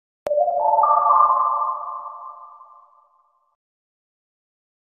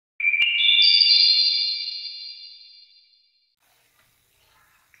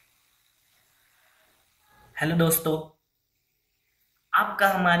Hello दोस्तों। आपका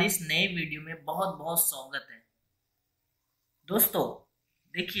हमारे इस नए वीडियो में बहुत बहुत स्वागत है। दोस्तों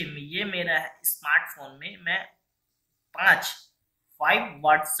देखिए, ये मेरा स्मार्टफोन में मैं पांच 5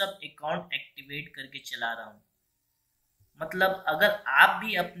 व्हाट्सएप अकाउंट एक्टिवेट करके चला रहा हूँ। मतलब अगर आप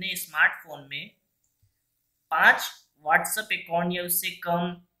भी अपने स्मार्टफोन में 5 व्हाट्सएप अकाउंट या उससे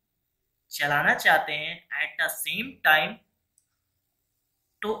कम चलाना चाहते हैं एट द सेम टाइम,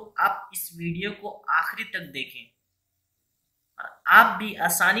 तो आप इस वीडियो को आखिरी तक देखें और आप भी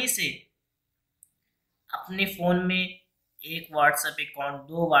आसानी से अपने फोन में एक व्हाट्सएप अकाउंट,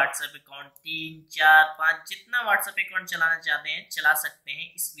 दो व्हाट्सएप अकाउंट, तीन, चार, पांच, जितना व्हाट्सएप अकाउंट चलाना चाहते हैं चला सकते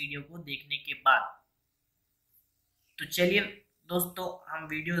हैं इस वीडियो को देखने के बाद। तो चलिए दोस्तों, हम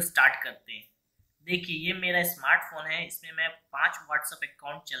वीडियो स्टार्ट करते हैं। देखिए, ये मेरा स्मार्टफोन है, इसमें मैं 5 व्हाट्सएप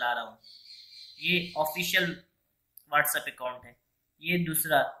अकाउंट चला रहा हूँ। ये ऑफिशियल व्हाट्सएप अकाउंट है, ये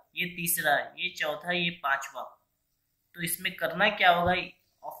दूसरा, ये तीसरा, ये चौथा, ये पांचवा। तो इसमें करना क्या होगा,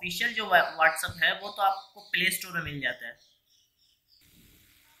 ऑफिशियल जो व्हाट्सएप है वो तो आपको प्ले स्टोर में मिल जाता है।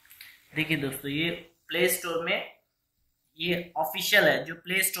 देखिए दोस्तों, ये प्ले स्टोर में, ये ऑफिशियल है जो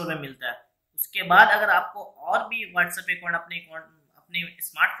प्ले स्टोर में मिलता है। उसके बाद अगर आपको और भी व्हाट्सएप अकाउंट अपने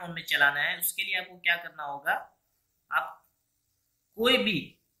स्मार्टफोन में चलाना है, उसके लिए आपको क्या करना होगा, आप कोई भी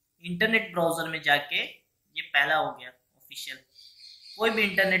इंटरनेट ब्राउजर में जाके, ये पहला हो गया ऑफिशियल, कोई भी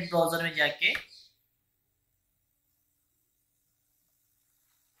इंटरनेट ब्राउजर में जाके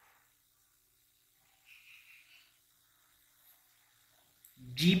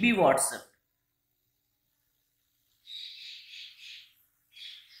GB WhatsApp,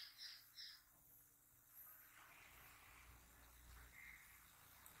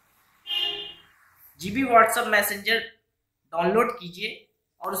 GB WhatsApp messenger download कीजिए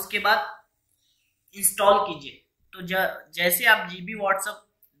और उसके बाद इंस्टॉल कीजिए। तो जैसे आप जीबी व्हाट्सएप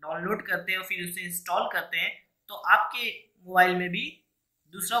डाउनलोड करते हो फिर उसे इंस्टॉल करते हैं, तो आपके मोबाइल में भी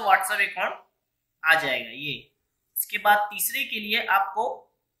दूसरा व्हाट्सएप अकाउंट आ जाएगा। ये इसके बाद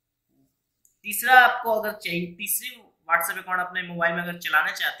तीसरा आपको अगर चाहिए, तीसरी व्हाट्सएप अकाउंट अपने मोबाइल में अगर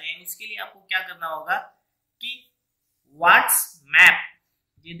चलाना चाहते हैं, उसके लिए आपको क्या करना होगा कि whatsMapp,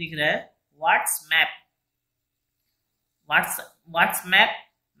 ये दिख रहा है whatsMapp, whatsMapp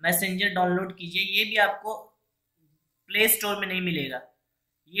मैसेंजर डाउनलोड कीजिए। ये भी आपको प्ले स्टोर में नहीं मिलेगा,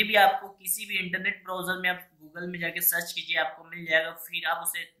 ये भी आपको किसी भी इंटरनेट ब्राउजर में, आप गूगल में जाके सर्च कीजिए, आपको मिल जाएगा। फिर आप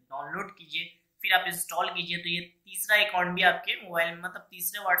उसे डाउनलोड कीजिए, फिर आप इंस्टॉल कीजिए। तो ये तीसरा अकाउंट भी आपके मोबाइल में, मतलब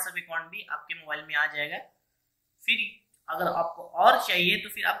तीसरे व्हाट्सएप अकाउंट भी आपके मोबाइल में आ जाएगा। फिर अगर आपको और चाहिए तो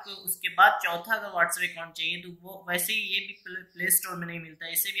फिर आपको उसके बाद चौथा अगर व्हाट्सएप अकाउंट चाहिए, तो वो वैसे ही ये भी प्ले स्टोर में नहीं मिलता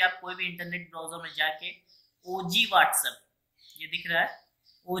है। इसे भी आप कोई भी इंटरनेट ब्राउजर में जाके ओजी व्हाट्सएप, ये दिख रहा है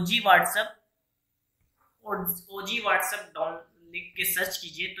ओजी व्हाट्सएप, और ओजी व्हाट्सएप डाउन लिख के सर्च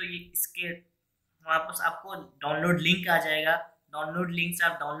कीजिए, तो ये इसके वापस आपको डाउनलोड लिंक आ जाएगा। डाउनलोड लिंक से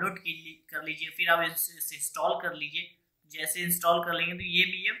आप डाउनलोड कर लीजिए, फिर आप इसे इंस्टॉल कर लीजिए। जैसे इंस्टॉल कर लेंगे तो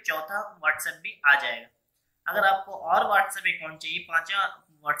ये चौथा व्हाट्सएप भी आ जाएगा। अगर आपको और व्हाट्सएप अकाउंट चाहिए, पांचवा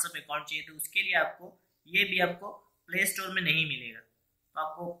व्हाट्सएप अकाउंट चाहिए, तो उसके लिए आपको प्ले स्टोर में नहीं मिलेगा। तो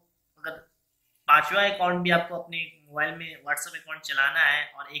आपको अगर पांचवा अकाउंट भी आपको अपने मोबाइल में व्हाट्सएप अकाउंट चलाना है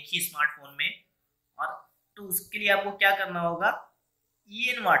और एक ही स्मार्टफोन में, और तो उसके लिए आपको क्या करना होगा, ई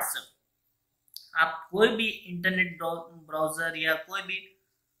एन व्हाट्सएप, आप कोई भी इंटरनेट ब्राउजर या कोई भी,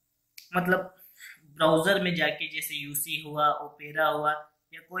 मतलब ब्राउजर में जाके, जैसे यूसी हुआ, ओपेरा हुआ,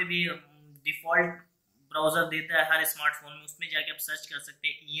 या कोई भी डिफॉल्ट ब्राउजर देता है हर स्मार्टफोन में, उसमें जाके आप सर्च कर सकते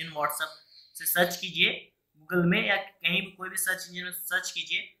हैं। ई एन व्हाट्सएप से सर्च कीजिए गूगल में या कहीं भी, कोई भी सर्च इंजन में सर्च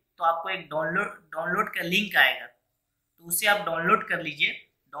कीजिए, तो आपको एक डाउनलोड का लिंक आएगा, तो उसे आप डाउनलोड कर लीजिए।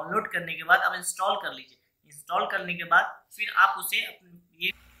 डाउनलोड करने के बाद आप इंस्टॉल कर लीजिए। इंस्टॉल करने के बाद फिर आप उसे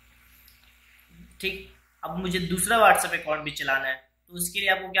ये, ठीक, अब मुझे दूसरा व्हाट्सएप अकाउंट भी चलाना है, तो उसके लिए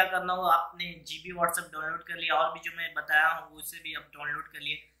आपको क्या करना होगा, आपने जीबी व्हाट्सएप डाउनलोड कर लिया, और भी जो मैं बताया हूँ उसे भी आप डाउनलोड कर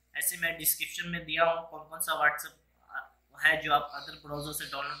लिए। ऐसे मैं डिस्क्रिप्शन में दिया हूँ कौन कौन सा व्हाट्सएप है जो आप अदर ब्राउजर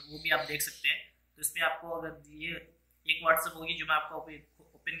से डाउनलोड, वो भी आप देख सकते हैं। तो इसमें आपको अगर ये एक व्हाट्सएप होगी जो मैं आपको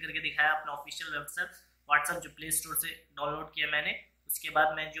ओपन करके दिखाया, अपना ऑफिशियल व्हाट्सएप जो प्ले स्टोर से डाउनलोड किया मैंने। उसके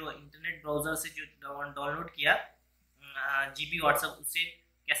बाद मैं जो इंटरनेट ब्राउजर से जो डाउनलोड किया जीबी व्हाट्सएप, उसे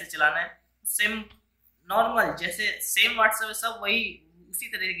कैसे चलाना है, सेम नॉर्मल जैसे सेम व्हाट्सएप है सब वही, उसी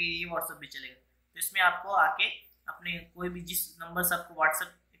तरह की ये व्हाट्सएप भी चलेगा। तो इसमें आपको आके अपने कोई भी जिस नंबर से आपको व्हाट्सएप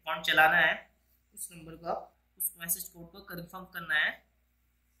अकाउंट चलाना है, उस नंबर को आप उस मैसेज कोड को कंफर्म करना है।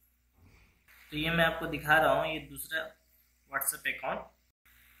 तो ये मैं आपको दिखा रहा हूँ, ये दूसरा व्हाट्सएप अकाउंट,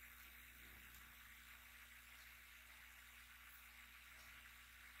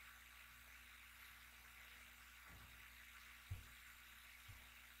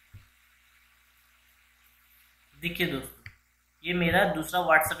 देखिए दोस्तों, ये मेरा दूसरा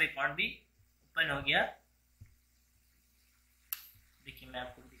व्हाट्सएप अकाउंट भी ओपन हो गया। देखिए मैं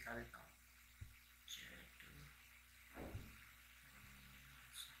आपको दिखा देता हूँ।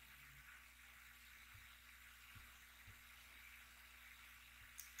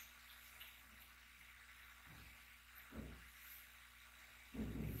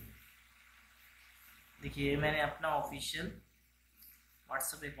 देखिए मैंने अपना ऑफिशियल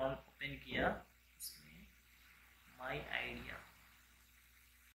व्हाट्सएप अकाउंट ओपन किया, इसमें माई आइडिया।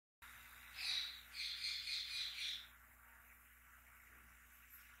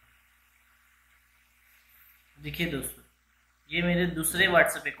 देखिए दोस्तों, ये मेरे दूसरे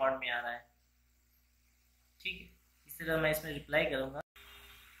व्हाट्सएप अकाउंट में आ रहा है। ठीक है, इस तरह मैं इसमें रिप्लाई करूंगा।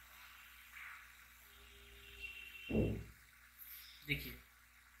 देखिए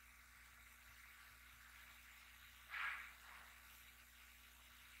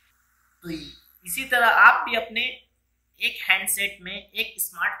तो इसी तरह आप भी अपने एक हैंडसेट में, एक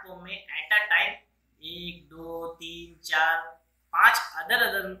स्मार्टफोन में at a time 1 2 3 4 5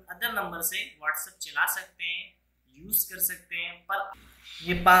 other number से व्हाट्सएप चला सकते हैं, यूज कर सकते हैं। पर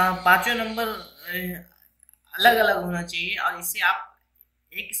ये पांचों नंबर अलग अलग होना चाहिए और इसे आप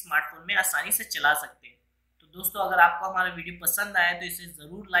एक स्मार्टफोन में आसानी से चला सकते हैं। तो दोस्तों, अगर आपको हमारा वीडियो पसंद आया तो इसे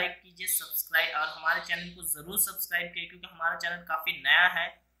ज़रूर लाइक कीजिए, सब्सक्राइब, और हमारे चैनल को ज़रूर सब्सक्राइब कीजिए, क्योंकि हमारा चैनल काफ़ी नया है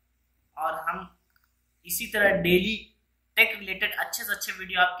और हम इसी तरह डेली टेक रिलेटेड अच्छे से अच्छे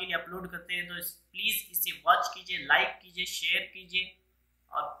वीडियो आपके लिए अपलोड करते हैं। तो प्लीज़ इसे वॉच कीजिए, लाइक कीजिए, शेयर कीजिए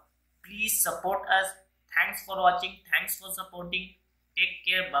और please support us. Thanks for watching, thanks for supporting, take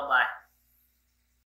care, bye bye.